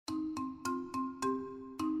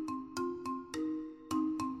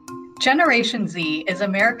Generation Z is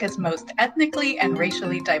America's most ethnically and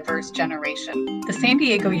racially diverse generation. The San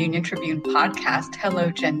Diego Union Tribune podcast, Hello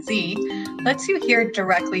Gen Z, lets you hear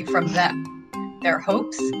directly from them, their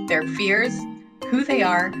hopes, their fears, who they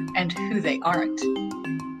are, and who they aren't.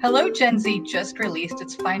 Hello Gen Z just released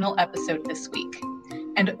its final episode this week.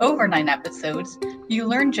 And over 9 episodes, you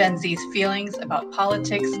learn Gen Z's feelings about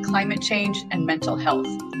politics, climate change, and mental health.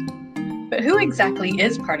 But who exactly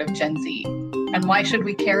is part of Gen Z? And why should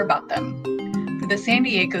we care about them? For the San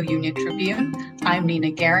Diego Union Tribune, I'm Nina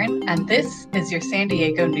Guerin, and this is your San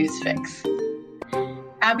Diego News Fix.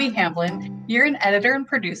 Abby Hamblin, you're an editor and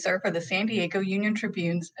producer for the San Diego Union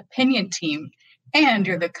Tribune's opinion team, and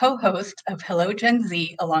you're the co-host of Hello Gen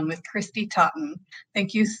Z along with Christy Totten.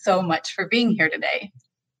 Thank you so much for being here today.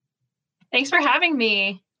 Thanks for having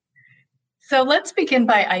me. So let's begin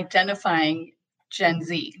by identifying Gen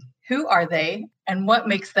Z. Who are they, and what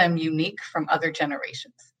makes them unique from other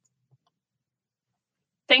generations?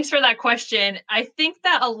 Thanks for that question. I think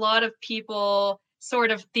that a lot of people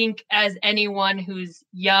sort of think as anyone who's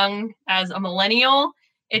young as a millennial.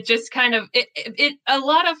 It just kind of a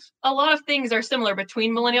lot of things are similar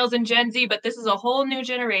between millennials and Gen Z, but this is a whole new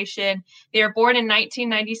generation. They are born in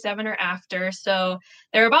 1997 or after, so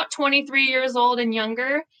they're about 23 years old and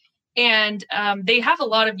younger. And they have a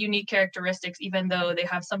lot of unique characteristics, even though they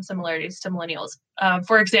have some similarities to millennials.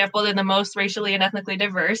 For example, they're the most racially and ethnically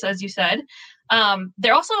diverse, as you said.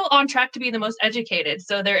 They're also on track to be the most educated.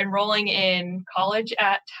 So they're enrolling in college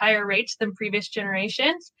at higher rates than previous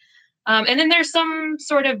generations. And then there's some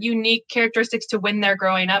sort of unique characteristics to when they're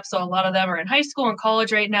growing up. So a lot of them are in high school and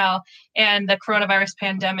college right now. And the coronavirus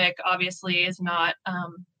pandemic obviously is not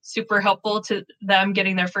super helpful to them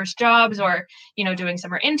getting their first jobs or, doing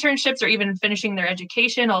summer internships or even finishing their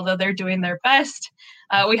education, although they're doing their best.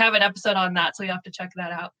 We have an episode on that, so you have to check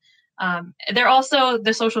that out. They're also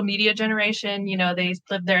the social media generation. They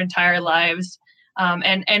live their entire lives.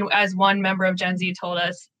 And as one member of Gen Z told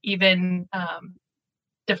us, even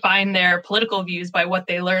define their political views by what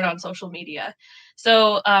they learn on social media.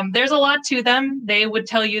 So there's a lot to them. They would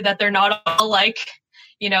tell you that they're not all alike.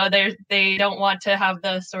 They don't want to have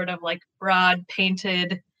the sort of like broad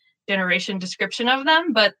painted generation description of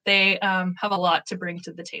them, but they have a lot to bring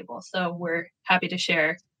to the table. So we're happy to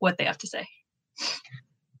share what they have to say.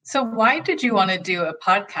 So why did you want to do a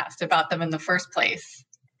podcast about them in the first place?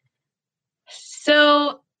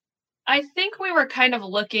 So I think we were kind of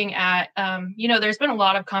looking at, there's been a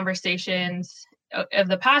lot of conversations of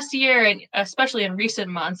the past year, and especially in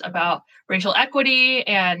recent months, about racial equity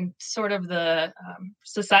and sort of the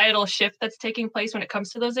societal shift that's taking place when it comes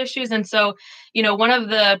to those issues. And so, one of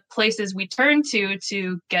the places we turn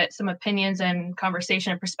to get some opinions and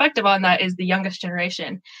conversation and perspective on that is the youngest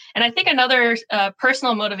generation. And I think another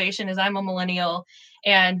personal motivation is I'm a millennial,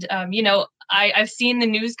 and, I've seen the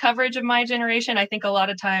news coverage of my generation. I think a lot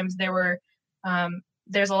of times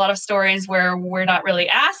there's a lot of stories where we're not really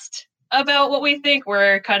asked about what we think.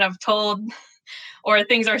 We're kind of told, or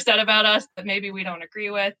things are said about us that maybe we don't agree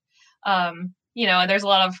with. And there's a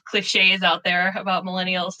lot of cliches out there about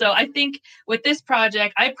millennials. So I think with this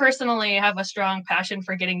project, I personally have a strong passion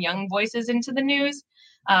for getting young voices into the news.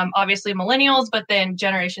 Obviously millennials, but then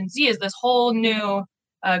Generation Z is this whole new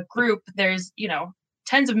group. There's,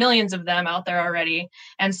 tens of millions of them out there already.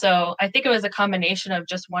 And so I think it was a combination of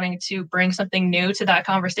just wanting to bring something new to that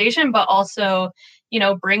conversation, but also,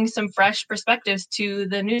 bring some fresh perspectives to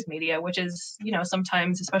the news media, which is,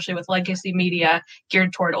 sometimes, especially with legacy media,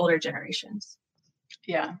 geared toward older generations.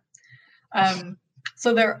 Yeah.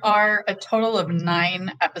 So there are a total of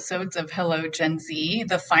 9 episodes of Hello Gen Z.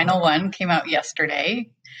 The final one came out yesterday.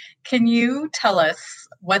 Can you tell us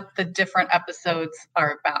what the different episodes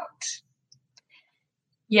are about?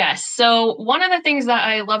 Yes. So one of the things that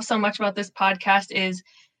I love so much about this podcast is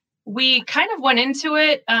we kind of went into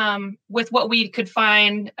it with what we could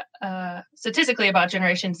find statistically about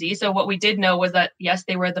Generation Z. So what we did know was that, yes,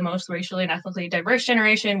 they were the most racially and ethnically diverse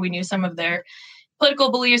generation. We knew some of their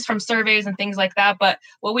political beliefs from surveys and things like that. But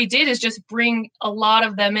what we did is just bring a lot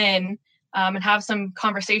of them in and have some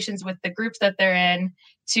conversations with the groups that they're in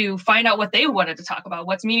to find out what they wanted to talk about,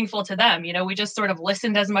 what's meaningful to them. We just sort of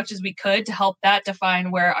listened as much as we could to help that define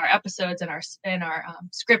where our episodes and our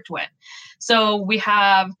script went. So we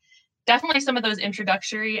have definitely some of those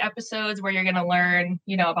introductory episodes where you're going to learn,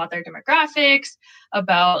 about their demographics,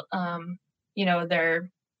 about,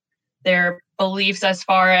 their beliefs as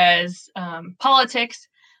far as politics.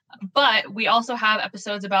 But we also have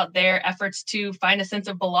episodes about their efforts to find a sense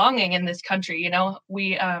of belonging in this country.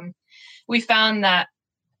 We found that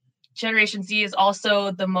Generation Z is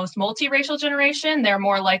also the most multiracial generation. They're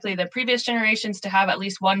more likely than previous generations to have at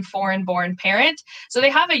least one foreign-born parent. So they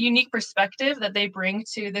have a unique perspective that they bring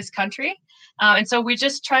to this country. And so we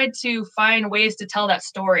just tried to find ways to tell that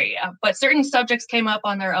story. But certain subjects came up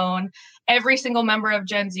on their own. Every single member of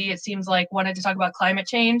Gen Z, it seems like, wanted to talk about climate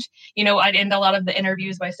change. I'd end a lot of the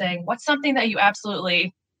interviews by saying, what's something that you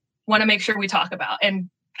absolutely want to make sure we talk about? And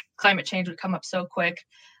climate change would come up so quick.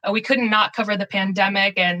 We couldn't not cover the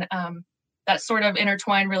pandemic, and that sort of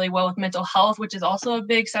intertwined really well with mental health, which is also a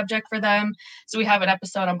big subject for them. So we have an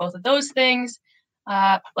episode on both of those things.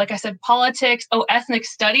 Like I said, politics, ethnic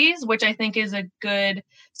studies, which I think is a good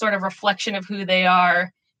sort of reflection of who they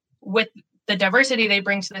are. With the diversity they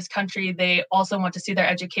bring to this country, they also want to see their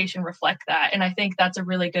education reflect that. And I think that's a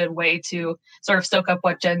really good way to sort of soak up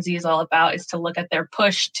what Gen Z is all about, is to look at their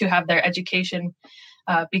push to have their education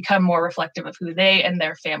become more reflective of who they and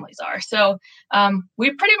their families are. So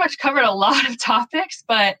we pretty much covered a lot of topics,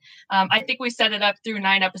 but I think we set it up through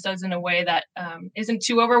 9 episodes in a way that isn't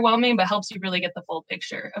too overwhelming, but helps you really get the full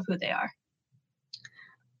picture of who they are.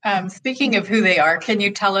 Speaking of who they are, can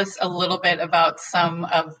you tell us a little bit about some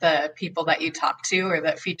of the people that you talked to or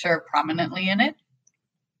that feature prominently in it?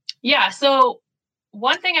 Yeah, so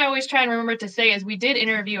one thing I always try and remember to say is we did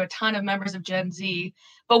interview a ton of members of Gen Z,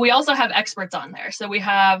 but we also have experts on there. So we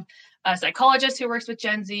have a psychologist who works with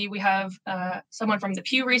Gen Z. We have someone from the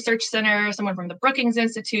Pew Research Center, someone from the Brookings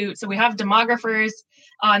Institute. So we have demographers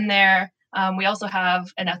on there. We also have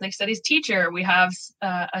an ethnic studies teacher. We have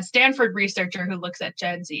a Stanford researcher who looks at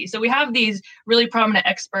Gen Z. So we have these really prominent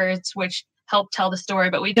experts which help tell the story,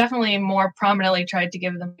 but we definitely more prominently tried to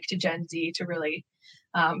give them to Gen Z to really,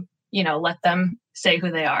 let them say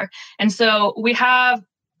who they are. And so we have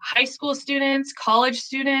high school students, college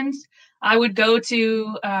students. I would go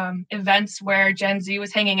to events where Gen Z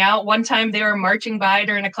was hanging out. One time they were marching by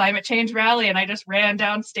during a climate change rally, and I just ran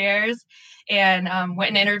downstairs and went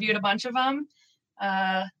and interviewed a bunch of them.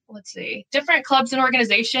 Different clubs and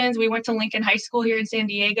organizations. We went to Lincoln High School here in San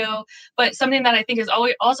Diego. But something that I think is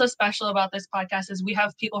always also special about this podcast is we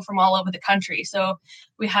have people from all over the country. So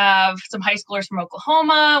we have some high schoolers from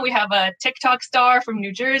Oklahoma. We have a TikTok star from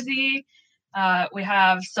New Jersey. We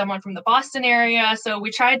have someone from the Boston area. So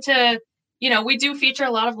we tried to, we do feature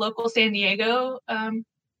a lot of local San Diego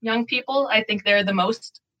young people. I think they're the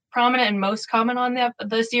most prominent and most common on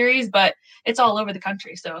the series, but it's all over the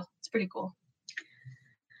country. So it's pretty cool.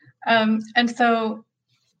 And so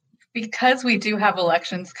because we do have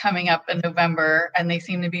elections coming up in November and they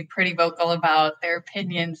seem to be pretty vocal about their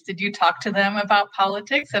opinions, did you talk to them about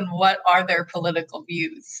politics and what are their political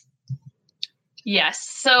views? Yes.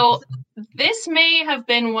 So this may have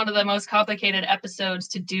been one of the most complicated episodes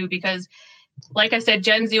to do because, like I said,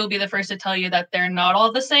 Gen Z will be the first to tell you that they're not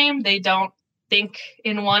all the same. They don't think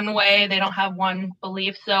in one way. They don't have one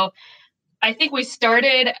belief. So I think we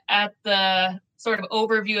started at the sort of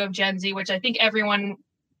overview of Gen Z, which I think everyone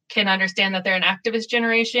can understand that they're an activist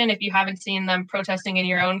generation. If you haven't seen them protesting in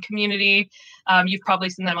your own community, you've probably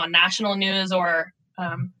seen them on national news or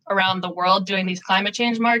around the world doing these climate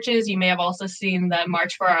change marches. You may have also seen the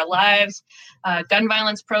March for Our Lives, gun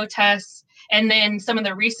violence protests, and then some of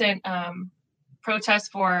the recent protests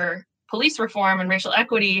for police reform and racial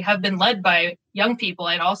equity have been led by young people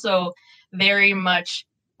and also very much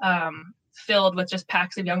filled with just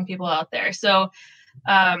packs of young people out there. So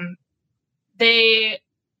they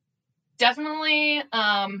definitely,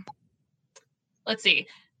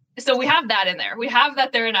 So we have that in there. We have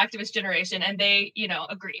that they're an activist generation and they,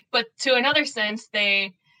 agree. But to another sense,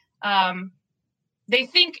 they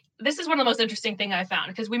think this is one of the most interesting thing I found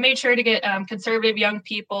because we made sure to get conservative young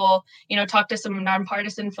people, talk to some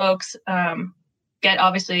nonpartisan folks, get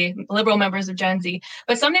obviously liberal members of Gen Z.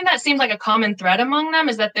 But something that seemed like a common thread among them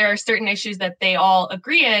is that there are certain issues that they all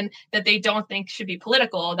agree in that they don't think should be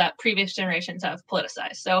political that previous generations have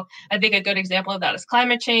politicized. So I think a good example of that is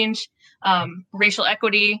climate change, racial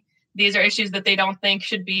equity. These are issues that they don't think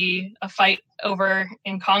should be a fight over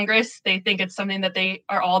in Congress. They think it's something that they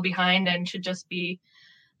are all behind and should just be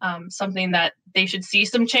something that they should see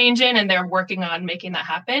some change in, and they're working on making that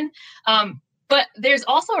happen. But there's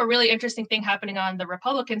also a really interesting thing happening on the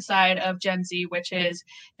Republican side of Gen Z, which is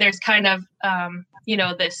there's kind of,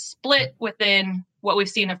 this split within what we've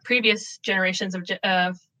seen of previous generations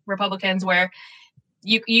of Republicans, where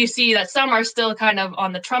you see that some are still kind of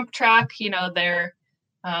on the Trump track.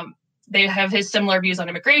 They have his similar views on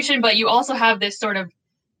immigration, but you also have this sort of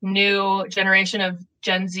new generation of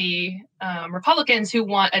Gen Z Republicans who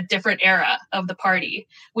want a different era of the party.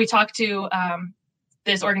 We talked to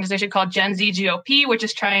this organization called Gen Z GOP, which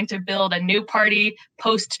is trying to build a new party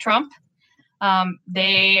post-Trump.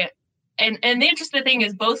 They and the interesting thing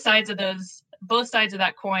is both sides of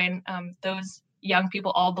that coin, those young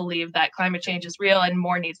people all believe that climate change is real and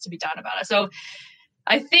more needs to be done about it. So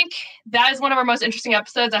I think that is one of our most interesting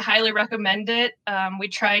episodes. I highly recommend it. We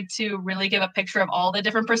tried to really give a picture of all the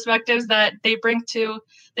different perspectives that they bring to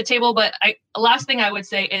the table. But last thing I would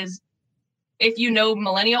say is, if you know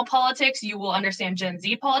millennial politics, you will understand Gen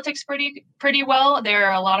Z politics pretty well. There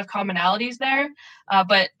are a lot of commonalities there.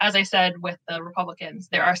 But as I said, with the Republicans,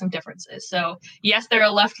 there are some differences. So yes, they're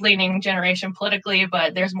a left-leaning generation politically,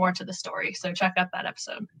 but there's more to the story. So check out that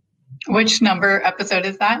episode. Which number episode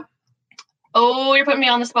is that? Oh, you're putting me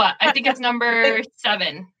on the spot. I think it's number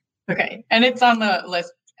 7. Okay. And it's on the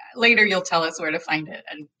list. Later, you'll tell us where to find it.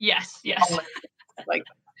 And yes. Like,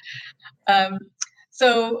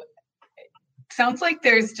 so sounds like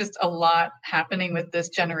there's just a lot happening with this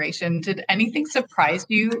generation. Did anything surprise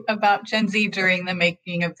you about Gen Z during the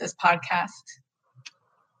making of this podcast?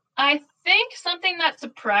 I think something that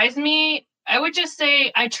surprised me, I would just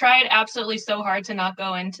say I tried absolutely so hard to not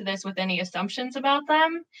go into this with any assumptions about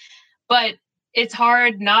them, but it's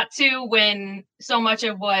hard not to when so much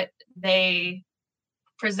of what they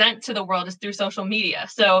present to the world is through social media.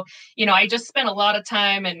 So, I just spent a lot of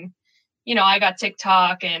time, and I got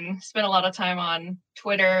TikTok and spent a lot of time on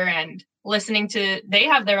Twitter and listening to, they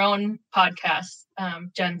have their own podcast,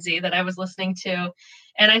 Gen Z, that I was listening to.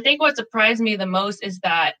 And I think what surprised me the most is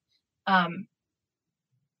that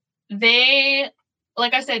they,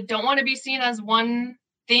 like I said, don't want to be seen as one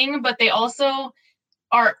thing, but they also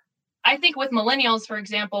are, I think with millennials, for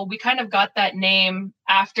example, we kind of got that name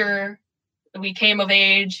after we came of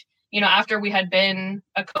age, after we had been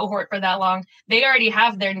a cohort for that long. They already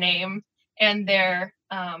have their name, and they're,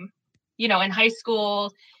 in high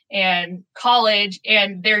school and college,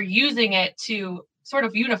 and they're using it to sort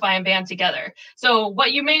of unify and band together. So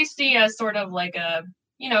what you may see as sort of like a,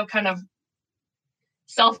 kind of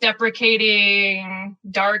self-deprecating,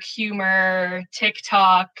 dark humor,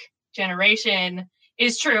 TikTok generation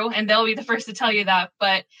is true, and they'll be the first to tell you that.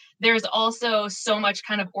 But there's also so much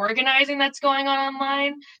kind of organizing that's going on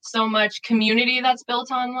online, so much community that's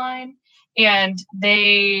built online, and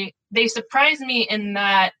they surprise me in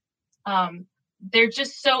that they're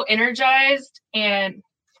just so energized. And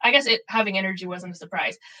I guess having energy wasn't a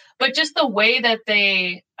surprise, but just the way that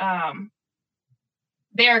they are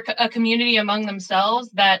a community among themselves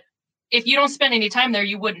that if you don't spend any time there,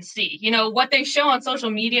 you wouldn't see. What they show on social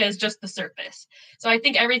media is just the surface. So I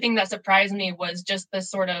think everything that surprised me was just the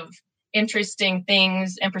sort of interesting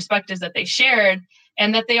things and perspectives that they shared,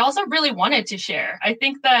 and that they also really wanted to share. I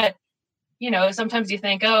think that, sometimes you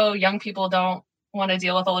think, oh, young people don't want to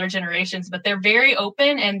deal with older generations, but they're very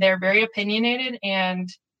open and they're very opinionated. And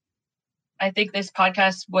I think this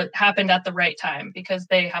podcast happened at the right time because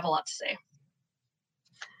they have a lot to say.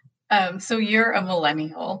 So you're a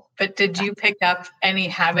millennial, but did you pick up any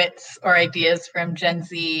habits or ideas from Gen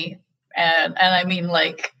Z? And I mean,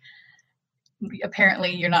 like,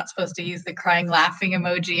 apparently you're not supposed to use the crying laughing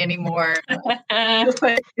emoji anymore.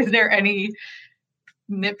 Is there any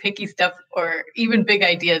nitpicky stuff or even big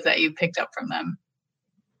ideas that you picked up from them?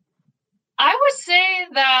 I would say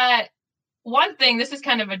that one thing, this is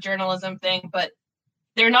kind of a journalism thing, but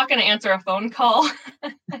they're not going to answer a phone call.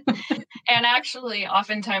 And actually,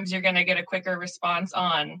 oftentimes you're going to get a quicker response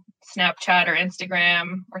on Snapchat or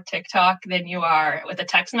Instagram or TikTok than you are with a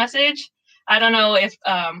text message. I don't know if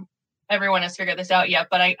everyone has figured this out yet,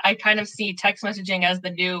 but I kind of see text messaging as the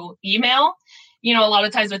new email. A lot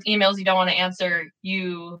of times with emails, you don't want to answer,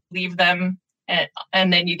 you leave them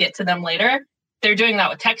and then you get to them later. They're doing that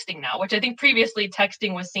with texting now, which I think previously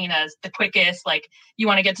texting was seen as the quickest, like you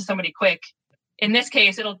want to get to somebody quick. In this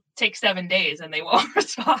case, it'll take 7 days and they won't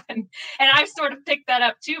respond. And I've sort of picked that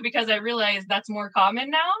up too, because I realized that's more common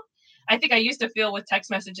now. I think I used to feel with text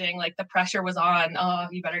messaging, like the pressure was on, oh,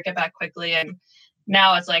 you better get back quickly. And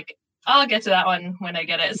now it's like, I'll get to that one when I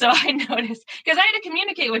get it. So I noticed, because I had to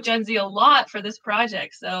communicate with Gen Z a lot for this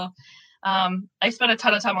project. So I spent a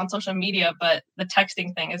ton of time on social media, but the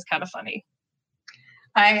texting thing is kind of funny.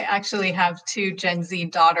 I actually have 2 Gen Z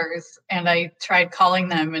daughters, and I tried calling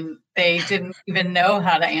them and they didn't even know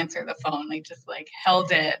how to answer the phone. They just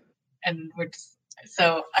held it and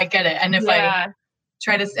so I get it. And if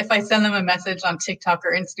I send them a message on TikTok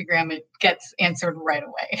or Instagram, it gets answered right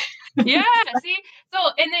away. Yeah. See,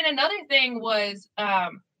 and then another thing was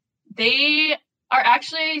they are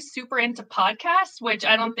actually super into podcasts, which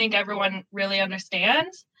I don't think everyone really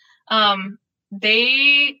understands.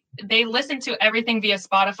 They listen to everything via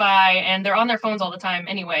Spotify, and they're on their phones all the time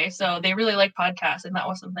anyway. So they really like podcasts, and that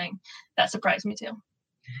was something that surprised me too.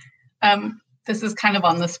 this is kind of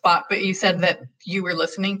on the spot, but you said that you were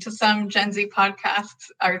listening to some Gen Z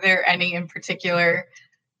podcasts. Are there any in particular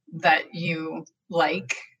that you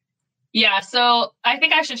like? Yeah, so I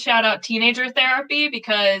think I should shout out Teenager Therapy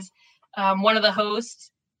because one of the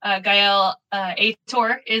hosts, Gael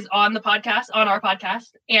Aitor, is on our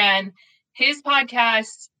podcast. And his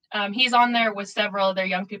podcast, he's on there with several other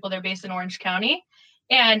young people. They're based in Orange County.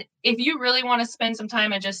 And if you really want to spend some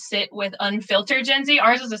time and just sit with unfiltered Gen Z,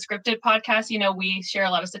 ours is a scripted podcast. We share a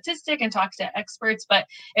lot of statistics and talk to experts. But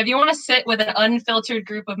if you want to sit with an unfiltered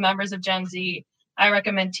group of members of Gen Z, I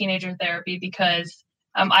recommend Teenager Therapy because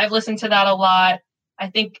I've listened to that a lot. I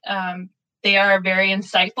think they are a very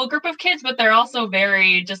insightful group of kids, but they're also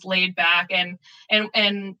very just laid back. And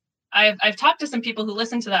I've talked to some people who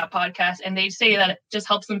listen to that podcast, and they say that it just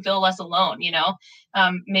helps them feel less alone.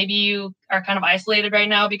 Maybe you are kind of isolated right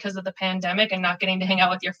now because of the pandemic and not getting to hang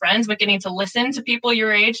out with your friends, but getting to listen to people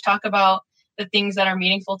your age talk about the things that are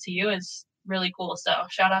meaningful to you is really cool. So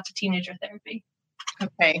shout out to Teenager Therapy.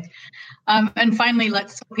 Okay. And finally,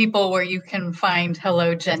 let's tell people where you can find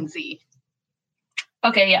Hello Gen Z.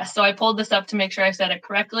 Okay, yes. So I pulled this up to make sure I said it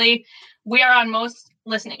correctly. We are on most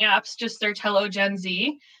listening apps. Just search Hello Gen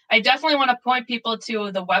Z. I definitely want to point people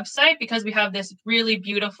to the website because we have this really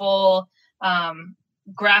beautiful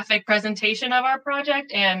graphic presentation of our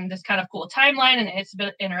project and this kind of cool timeline, and it's a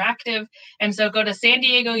bit interactive. And so go to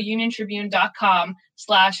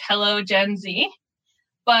SanDiegoUnionTribune.com/Hello Gen Z.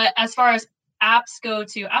 But as far as apps go,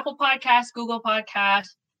 to Apple Podcasts, Google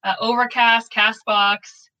Podcasts, Overcast, Castbox,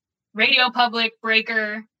 Radio Public,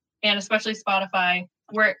 Breaker, and especially Spotify.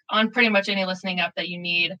 We're on pretty much any listening app that you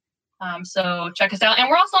need. So check us out. And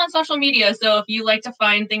we're also on social media. So if you like to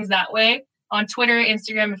find things that way, on Twitter,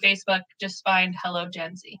 Instagram, and Facebook, just find Hello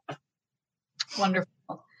Gen Z.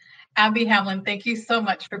 Wonderful. Abby Hamlin, thank you so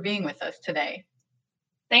much for being with us today.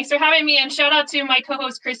 Thanks for having me. And shout out to my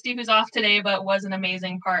co-host, Christy, who's off today, but was an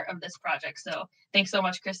amazing part of this project. So thanks so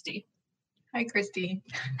much, Christy. Hi, Christy.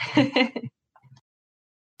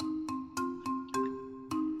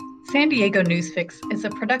 San Diego Newsfix is a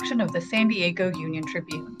production of the San Diego Union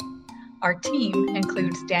Tribune. Our team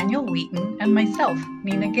includes Daniel Wheaton and myself,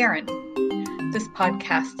 Nina Guerin. This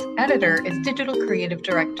podcast's editor is Digital Creative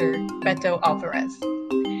Director Beto Alvarez.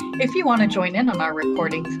 If you want to join in on our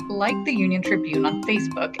recordings, like the Union Tribune on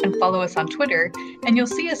Facebook and follow us on Twitter, and you'll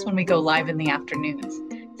see us when we go live in the afternoons.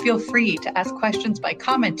 Feel free to ask questions by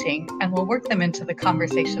commenting, and we'll work them into the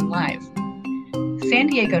conversation live. San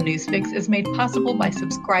Diego Newsfix is made possible by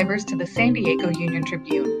subscribers to the San Diego Union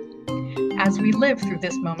Tribune. As we live through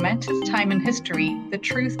this momentous time in history, the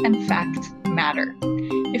truth and facts matter.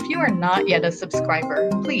 If you are not yet a subscriber,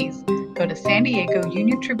 please go to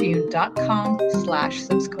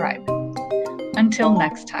SanDiegoUnionTribune.com/subscribe. Until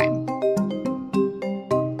next time.